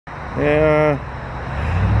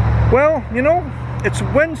Well, you know, it's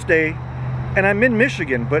Wednesday and I'm in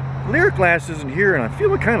Michigan, but Lyric Glass isn't here and I'm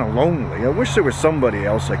feeling kind of lonely. I wish there was somebody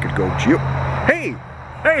else I could go Hey!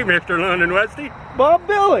 Hey, Mr. London Westy. Bob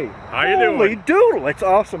Billy. How you doing? Holy doodle, it's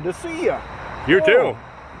awesome to see you. You too.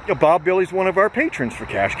 Yeah, Bob Billy's one of our patrons for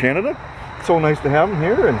Cache Canada. So nice to have him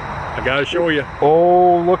here. And I gotta show you.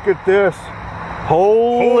 Oh, look at this.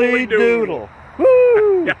 Holy doodle.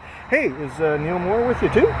 Woo! Yeah. Hey, is Neil Moore with you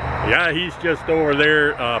too? Yeah, he's just over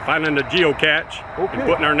there finding the geocache and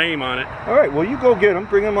putting our name on it. All right, well you go get him,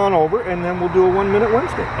 bring him on over, and then we'll do a 1 Minute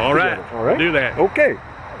Wednesday. All right, we'll do that. Okay.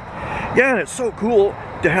 Yeah, and it's so cool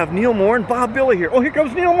to have Neil Moore and Bob Billy here. Oh, here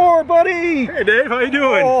comes Neil Moore, buddy! Hey Dave, how you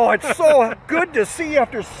doing? Oh, it's so good to see you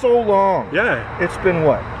after so long. Yeah. It's been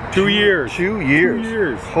what? 2 years. 2 years. 2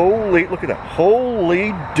 years. Holy, look at that.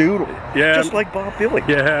 Holy doodle. Yeah. Just like Bob Billy.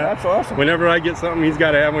 Yeah. That's awesome. Whenever I get something, he's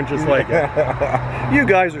got to have one just like it. You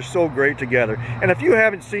guys are so great together. And if you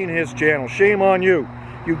haven't seen his channel, shame on you.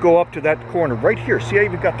 You go up to that corner right here. See, I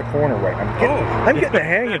even got the corner right. I'm getting the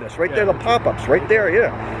hang of this. Right there, the pop-ups. Right there,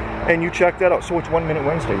 yeah. And you check that out. So it's 1 Minute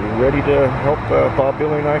Wednesday. You ready to help Bob,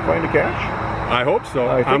 Billy, and I find a cache? I hope so.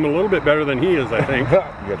 I'm a little bit better than he is, I think.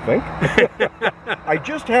 You think? I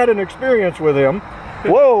just had an experience with him.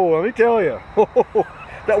 Whoa, let me tell you.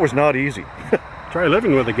 That was not easy. Try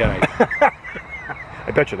living with a guy.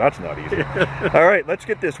 I bet you that's not easy. All right, let's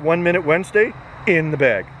get this 1 Minute Wednesday in the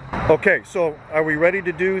bag. Okay, so are we ready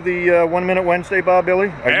to do the 1 Minute Wednesday, Bob,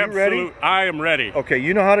 Billy? Are you ready? I am ready. Okay,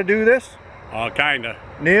 you know how to do this? Kinda.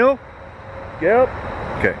 Neil? Yep.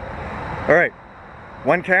 Okay. All right.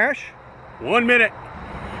 One cache. 1 minute.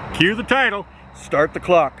 Cue the title. Start the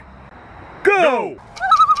clock. Go!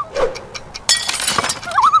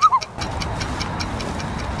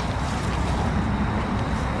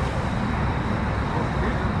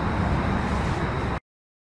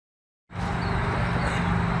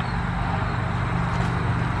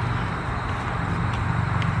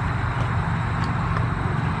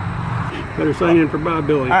 Better sign in for Bob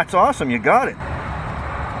Billy. That's awesome, you got it.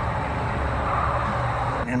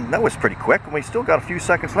 And that was pretty quick, and we still got a few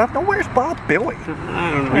seconds left. Now, where's Bob Billy? I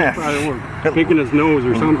don't know, he's probably picking his nose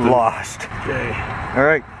or something. Lost. Okay. All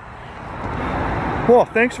right. Well,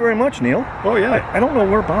 thanks very much, Neil. Oh, yeah. I don't know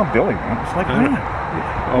where Bob Billy went. It's like, man.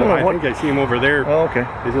 I think I see him over there. Oh, okay.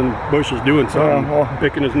 He's in the bushes doing something,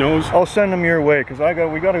 picking his nose. I'll send him your way, because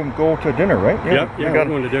we got to go to dinner, right? Yeah, we're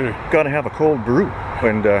going to dinner. Got to have a cold brew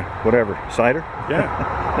and whatever, cider.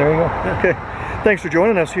 Yeah. There you go. Yeah. Okay. Thanks for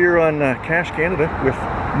joining us here on Cache Canada with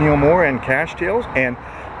Neil Moore and Cache Tales and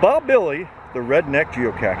Bob Billy, the Redneck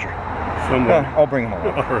Geocatcher. I'll bring him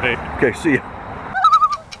along. All right. Okay, see you.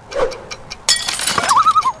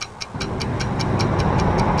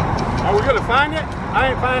 Are we going to find it? I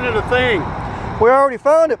ain't finding a thing. We already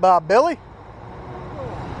found it, Bob Billy.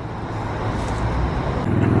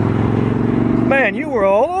 Man, you were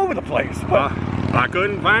all over the place. I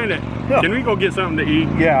couldn't find it. Yeah. Can we go get something to eat?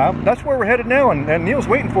 Yeah, that's where we're headed now, and Neil's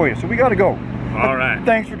waiting for you, so we got to go. All right.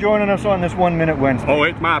 Thanks for joining us on this 1 Minute Wednesday. Oh,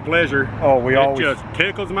 it's my pleasure. Oh, it just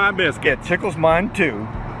tickles my biscuit. It tickles mine too.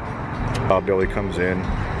 Bob Billy comes in.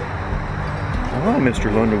 Hello,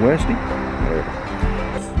 Mr. London Westy.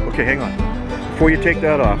 Okay, hang on. Before you take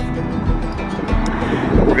that off,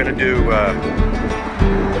 we're gonna do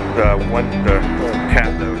the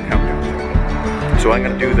countdown. So I'm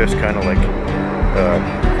gonna do this kind of like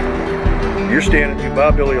you're standing.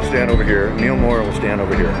 Bob Billy will stand over here. Neil Moore will stand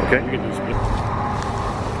over here. Okay.